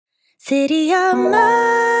City of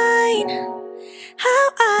mine, how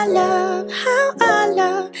I love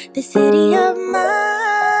the city of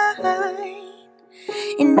mine.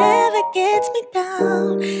 It never gets me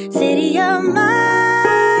down. City of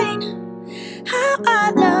mine, how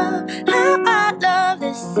I love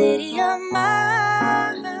the city of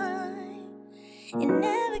mine. It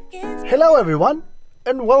never gets me Hello everyone,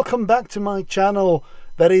 and welcome back to my channel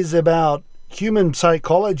that is about human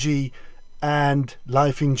psychology and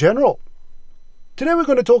life in general. Today we're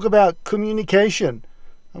going to talk about communication.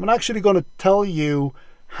 I'm actually going to tell you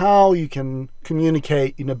how you can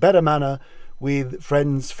communicate in a better manner with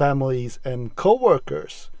friends, families and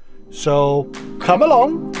co-workers. So come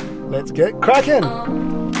along, let's get cracking.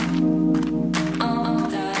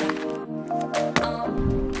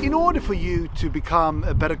 In order for you to become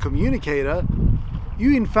a better communicator,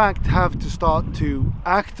 you in fact have to start to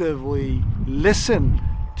actively listen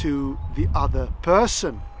to the other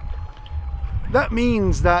person. That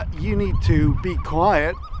means that you need to be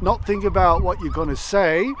quiet, not think about what you're going to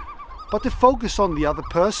say, but to focus on the other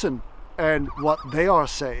person and what they are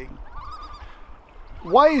saying.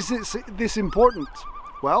 Why is this important?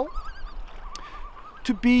 Well,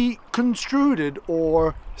 to be construed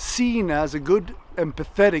or seen as a good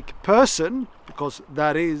empathetic person, because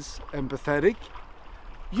that is empathetic,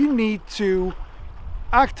 you need to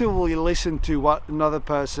actively listen to what another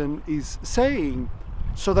person is saying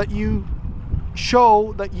so that you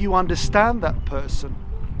show that you understand that person.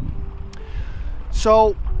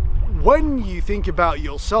 So when you think about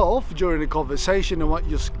yourself during a conversation and what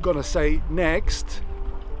you're going to say next,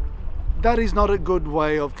 that is not a good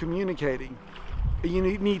way of communicating. You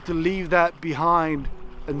need to leave that behind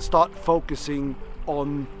and start focusing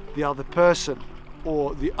on the other person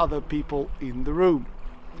or the other people in the room.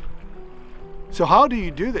 So how do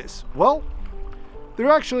you do this? Well, there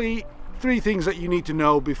are actually 3 things that you need to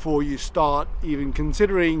know before you start even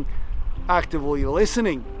considering actively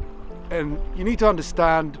listening. And you need to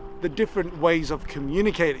understand the different ways of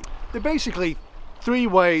communicating. There are basically 3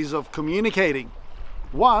 ways of communicating.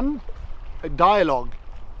 1, a dialogue.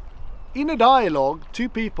 In a dialogue, 2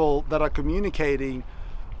 people that are communicating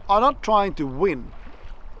are not trying to win.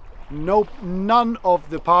 None of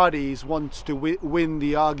the parties wants to win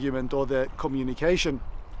the argument or the communication.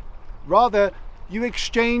 Rather, you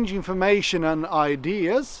exchange information and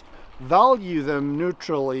ideas, value them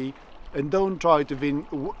neutrally, and don't try to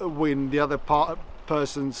win the other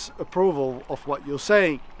person's approval of what you're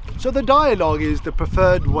saying. So the dialogue is the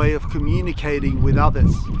preferred way of communicating with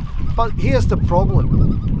others. But here's the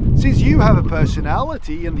problem. Since you have a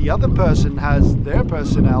personality and the other person has their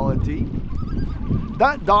personality,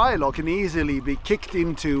 that dialogue can easily be kicked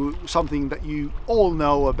into something that you all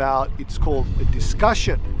know about. It's called a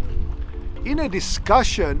discussion. In a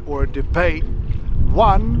discussion or a debate,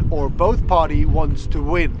 one or both party wants to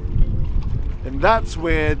win. And that's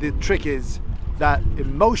where the trick is, that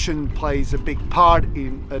emotion plays a big part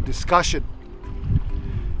in a discussion.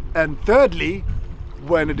 And thirdly,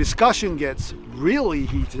 when a discussion gets really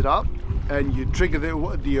heated up and you trigger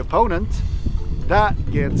the opponent, that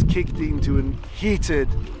gets kicked into a heated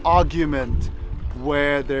argument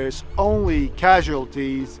where there's only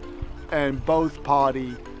casualties and both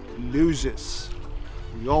parties loses.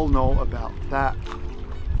 We all know about that.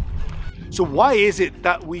 So why is it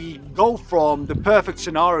that we go from the perfect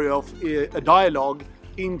scenario of a dialogue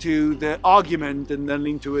into the argument and then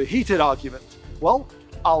into a heated argument? Well,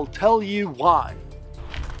 I'll tell you why.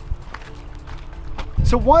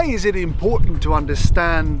 So why is it important to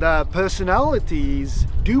understand that personalities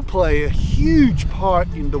do play a huge part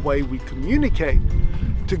in the way we communicate,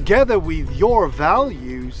 together with your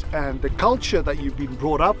values and the culture that you've been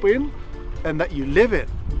brought up in and that you live in?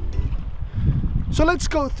 So let's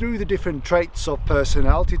go through the different traits of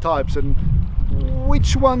personality types and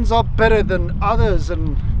which ones are better than others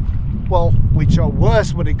and, well, which are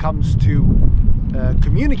worse when it comes to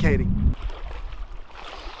communicating.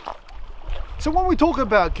 So when we talk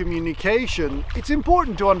about communication, it's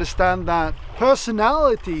important to understand that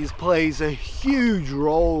personalities plays a huge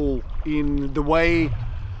role in the way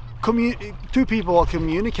 2 people are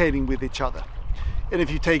communicating with each other. And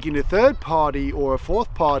if you take in a third party or a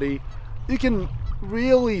fourth party, you can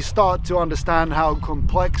really start to understand how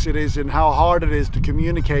complex it is and how hard it is to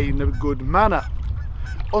communicate in a good manner.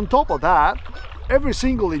 On top of that, every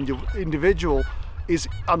single individual is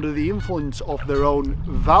under the influence of their own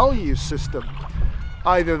value system.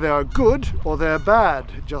 Either they are good or they're bad,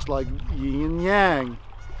 just like yin and yang.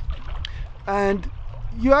 And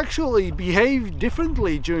you actually behave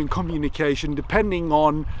differently during communication depending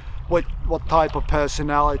on what type of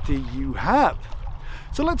personality you have.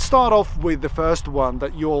 So let's start off with the first one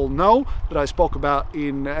that you all know, that I spoke about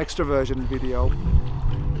in extroversion video.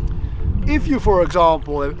 If you, for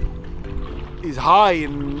example, is high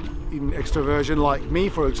in extroversion, like me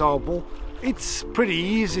for example, it's pretty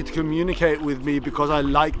easy to communicate with me because I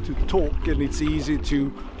like to talk and it's easy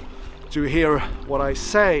to hear what I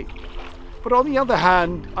say. But on the other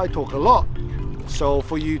hand, I talk a lot. So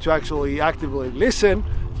for you to actually actively listen,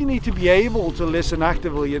 you need to be able to listen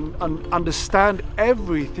actively and understand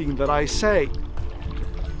everything that I say.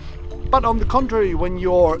 But on the contrary, when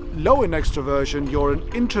you're low in extroversion, you're an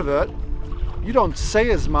introvert, you don't say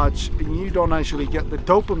as much and you don't actually get the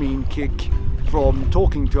dopamine kick from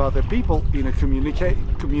talking to other people in a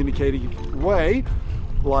communicative way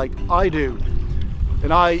like I do.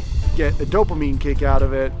 And I get a dopamine kick out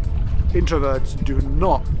of it. Introverts do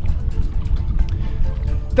not.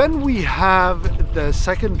 Then we have the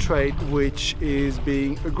second trait, which is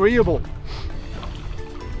being agreeable.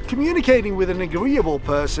 Communicating with an agreeable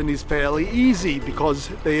person is fairly easy because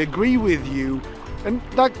they agree with you, and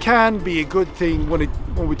that can be a good thing when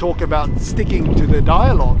we talk about sticking to the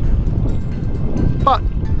dialogue. But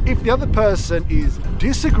if the other person is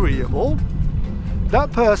disagreeable,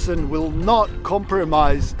 that person will not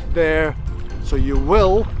compromise there, so you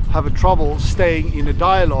will have a trouble staying in a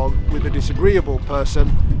dialogue with a disagreeable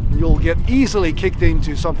person. You'll get easily kicked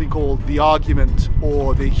into something called the argument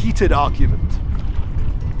or the heated argument.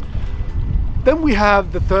 Then we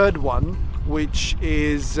have the third one, which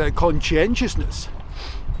is conscientiousness.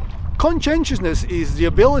 Conscientiousness is the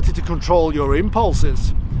ability to control your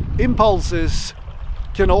impulses. Impulses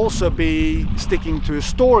can also be sticking to a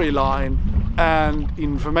storyline and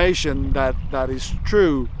information that is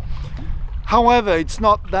true. However, it's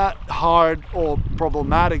not that hard or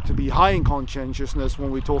problematic to be high in conscientiousness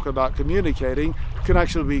when we talk about communicating. It can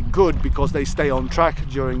actually be good because they stay on track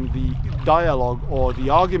during the dialogue or the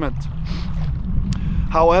argument.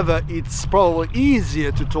 However, it's probably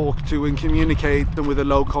easier to talk to and communicate than with a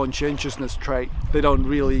low conscientiousness trait. They don't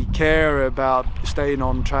really care about staying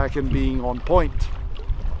on track and being on point.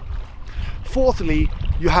 Fourthly,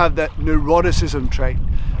 you have that neuroticism trait.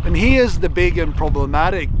 And here's the big and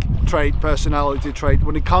problematic trait, personality trait,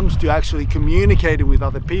 when it comes to actually communicating with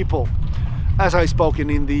other people. As I spoken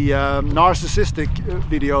in the narcissistic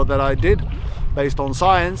video that I did based on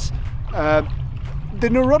science, the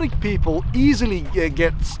neurotic people easily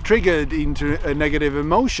gets triggered into a negative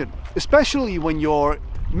emotion, especially when you're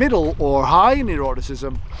middle or high in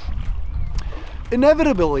neuroticism.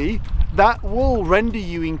 Inevitably, that will render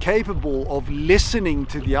you incapable of listening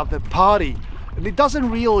to the other party. And it doesn't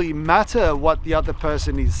really matter what the other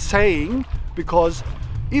person is saying, because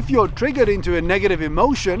if you're triggered into a negative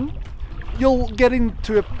emotion, you'll get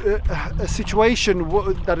into a situation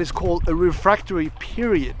that is called a refractory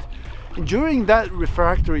period. And during that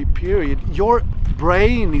refractory period, your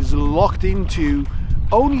brain is locked into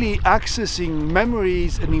only accessing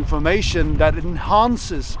memories and information that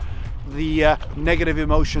enhances the negative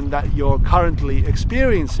emotion that you're currently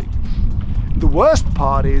experiencing. The worst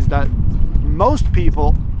part is that most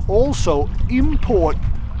people also import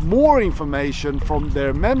more information from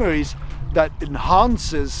their memories that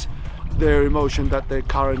enhances their emotion that they're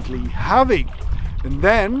currently having. And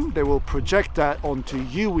then they will project that onto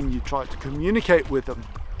you when you try to communicate with them.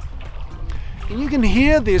 And you can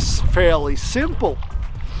hear this fairly simple.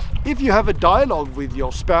 If you have a dialogue with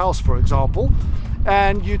your spouse, for example,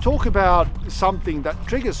 and you talk about something that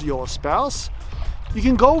triggers your spouse, you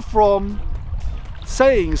can go from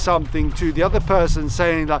saying something to the other person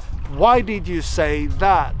saying that, why did you say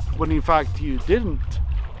that, when in fact you didn't.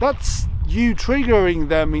 That's you triggering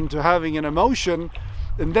them into having an emotion,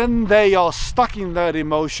 and then they are stuck in that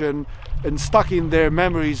emotion and stuck in their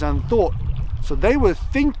memories and thought. So they were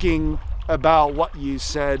thinking about what you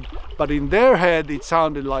said, but in their head it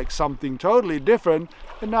sounded like something totally different,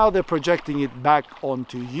 and now they're projecting it back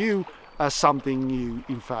onto you as something you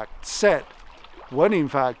in fact said, when in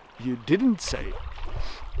fact you didn't say it.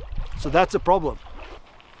 So that's a problem.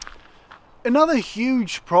 Another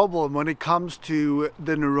huge problem when it comes to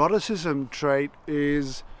the neuroticism trait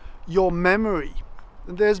is your memory.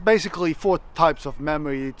 There's basically 4 types of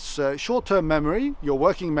memory. It's short-term memory, your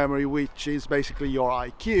working memory, which is basically your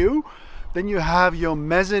IQ. Then you have your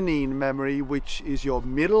mezzanine memory, which is your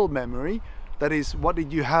middle memory. That is, what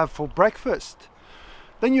did you have for breakfast?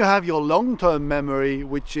 Then you have your long-term memory,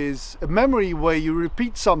 which is a memory where you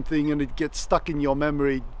repeat something and it gets stuck in your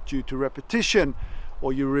memory due to repetition,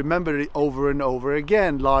 or you remember it over and over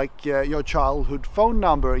again, like your childhood phone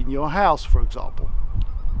number in your house, for example.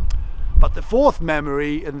 But the 4th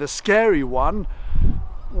memory, and the scary one,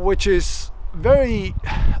 which is very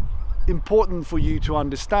important for you to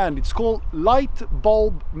understand. It's called light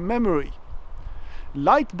bulb memory.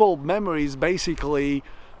 Light bulb memory is basically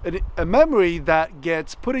a memory that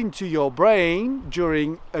gets put into your brain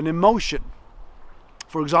during an emotion.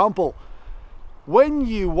 For example, when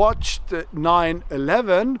you watched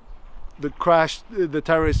 9/11, the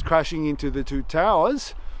terrorists crashing into the two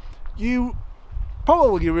towers, you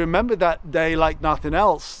probably remember that day like nothing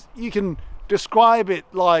else. You can describe it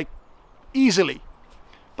like easily.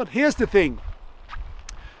 But here's the thing.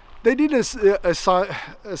 They did a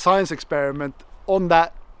science experiment on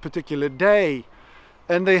that particular day,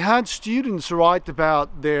 and they had students write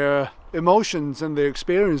about their emotions and their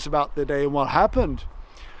experience about the day and what happened.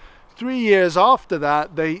 3 years after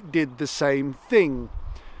that, they did the same thing.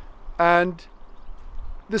 And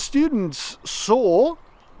the students saw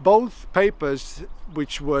both papers,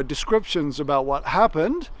 which were descriptions about what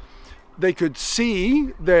happened. They could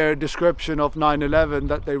see their description of 9/11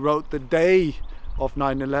 that they wrote the day of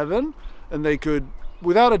 9/11, and they could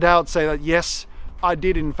without a doubt say that, yes, I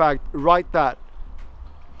did in fact write that.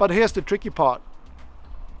 But here's the tricky part.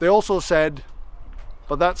 They also said,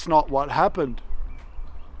 but that's not what happened.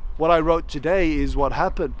 What I wrote today is what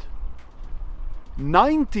happened.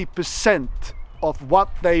 90% of what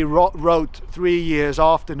they wrote 3 years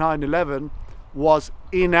after 9/11 was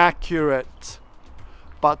inaccurate.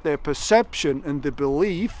 But their perception and the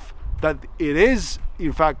belief that it is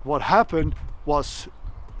in fact what happened was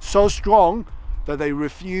so strong that they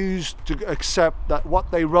refused to accept that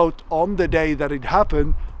what they wrote on the day that it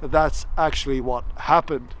happened, that's actually what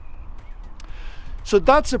happened. So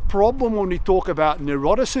that's a problem when we talk about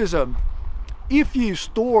neuroticism. If you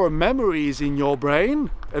store memories in your brain,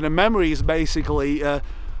 and a memory is basically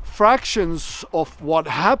fractions of what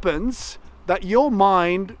happens that your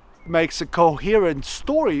mind makes a coherent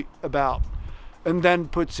story about and then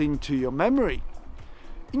puts into your memory.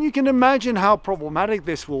 And you can imagine how problematic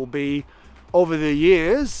this will be over the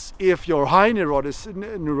years if you're high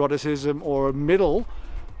neuroticism or middle.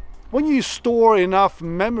 When you store enough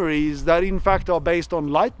memories that in fact are based on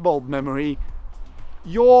light bulb memory,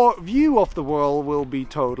 your view of the world will be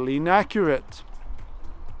totally inaccurate.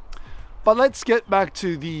 But let's get back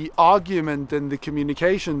to the argument and the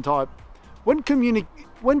communication type. When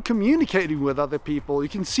communicating with other people, you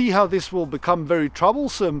can see how this will become very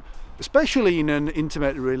troublesome, especially in an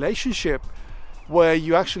intimate relationship where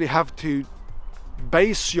you actually have to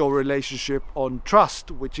base your relationship on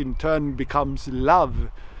trust, which in turn becomes love.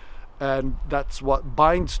 And that's what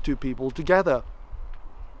binds two people together.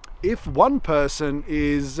 If one person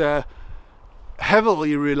is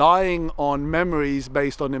heavily relying on memories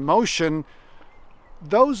based on emotion,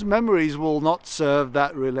 those memories will not serve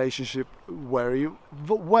that relationship very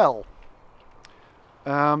well,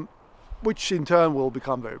 which in turn will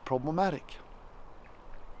become very problematic.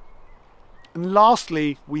 And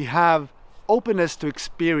lastly, we have openness to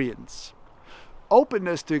experience.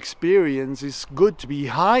 Openness to experience is good to be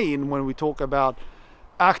high in when we talk about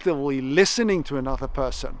actively listening to another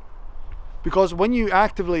person. Because when you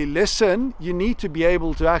actively listen, you need to be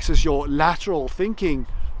able to access your lateral thinking,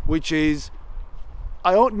 which is,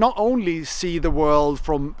 I not only see the world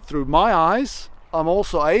through my eyes, I'm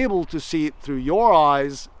also able to see it through your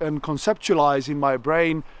eyes and conceptualize in my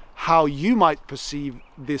brain how you might perceive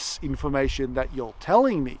this information that you're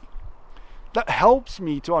telling me. That helps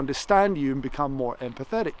me to understand you and become more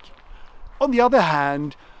empathetic. On the other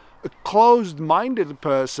hand, a closed-minded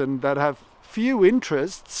person that have few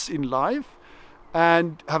interests in life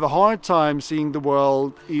and have a hard time seeing the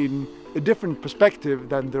world in a different perspective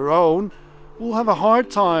than their own will have a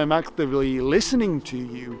hard time actively listening to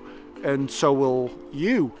you, and so will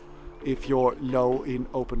you if you're low in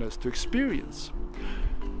openness to experience.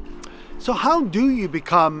 So how do you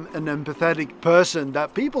become an empathetic person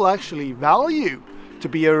that people actually value to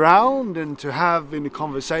be around and to have in a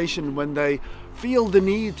conversation when they feel the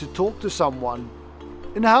need to talk to someone?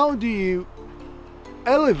 And how do you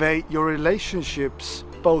elevate your relationships,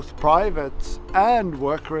 both private and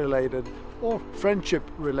work-related or friendship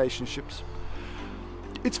relationships?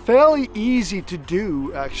 It's fairly easy to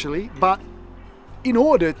do actually, but in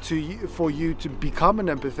order for you to become an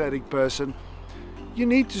empathetic person, you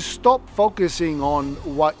need to stop focusing on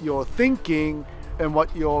what you're thinking and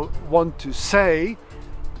what you want to say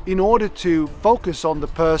in order to focus on the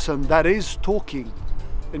person that is talking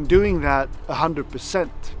and doing that 100%.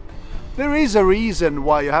 There is a reason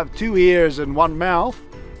why you have 2 ears and 1 mouth,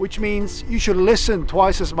 which means you should listen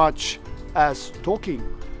twice as much as talking.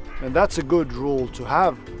 And that's a good rule to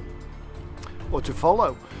have or to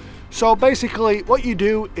follow. So basically what you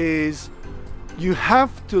do is you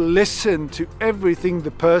have to listen to everything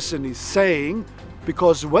the person is saying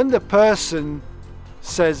Because when the person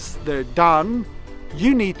says they're done,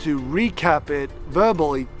 you need to recap it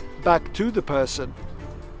verbally back to the person.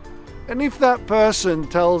 And if that person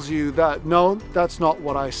tells you that, no, that's not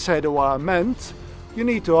what I said or what I meant, you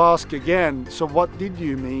need to ask again, so what did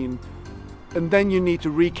you mean? And then you need to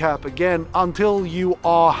recap again until you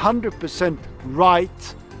are 100%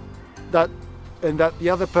 right, and that the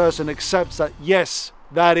other person accepts that, yes,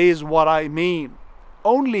 that is what I mean.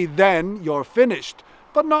 Only then you're finished,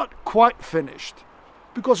 but not quite finished.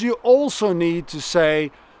 Because you also need to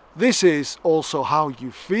say, this is also how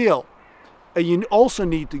you feel. And you also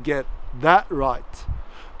need to get that right.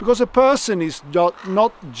 Because a person is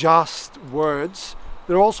not just words,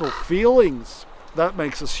 they're also feelings. That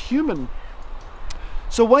makes us human.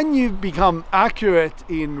 So when you become accurate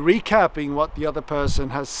in recapping what the other person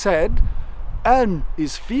has said and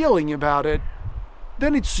is feeling about it,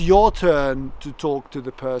 then it's your turn to talk to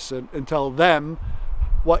the person and tell them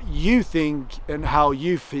what you think and how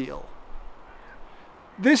you feel.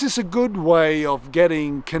 This is a good way of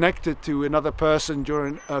getting connected to another person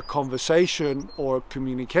during a conversation or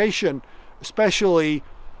communication, especially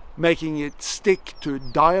making it stick to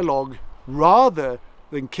dialogue rather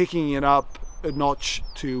than kicking it up a notch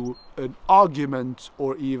to an argument,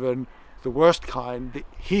 or even the worst kind, the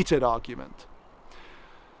heated argument.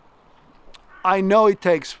 I know it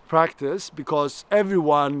takes practice because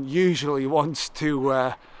everyone usually wants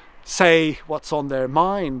to say what's on their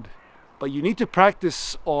mind, but you need to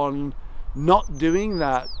practice on not doing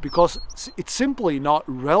that because it's simply not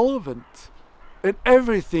relevant, and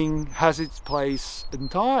everything has its place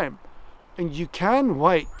and time, and you can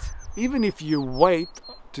wait. Even if you wait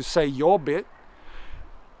to say your bit,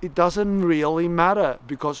 it doesn't really matter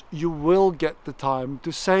because you will get the time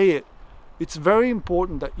to say it. It's very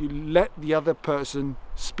important that you let the other person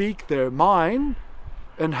speak their mind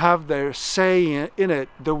and have their say in it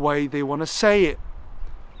the way they want to say it.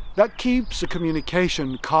 That keeps the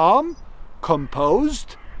communication calm,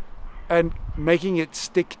 composed, and making it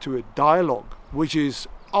stick to a dialogue, which is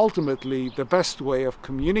ultimately the best way of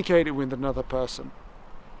communicating with another person,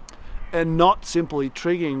 and not simply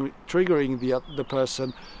triggering the other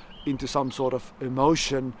person into some sort of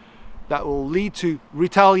emotion that will lead to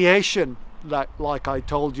retaliation, like I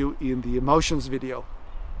told you in the emotions video.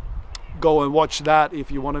 Go and watch that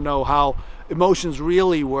if you want to know how emotions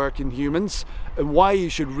really work in humans and why you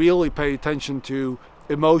should really pay attention to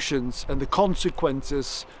emotions and the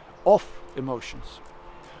consequences of emotions.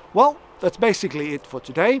 Well, that's basically it for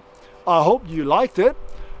today. I hope you liked it.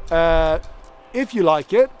 If you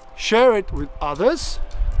like it, share it with others.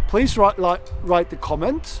 Please write the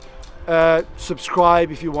comments.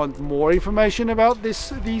 Subscribe if you want more information about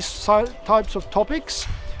these types of topics.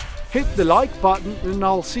 Hit the like button and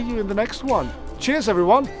I'll see you in the next one. Cheers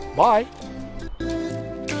everyone. Bye.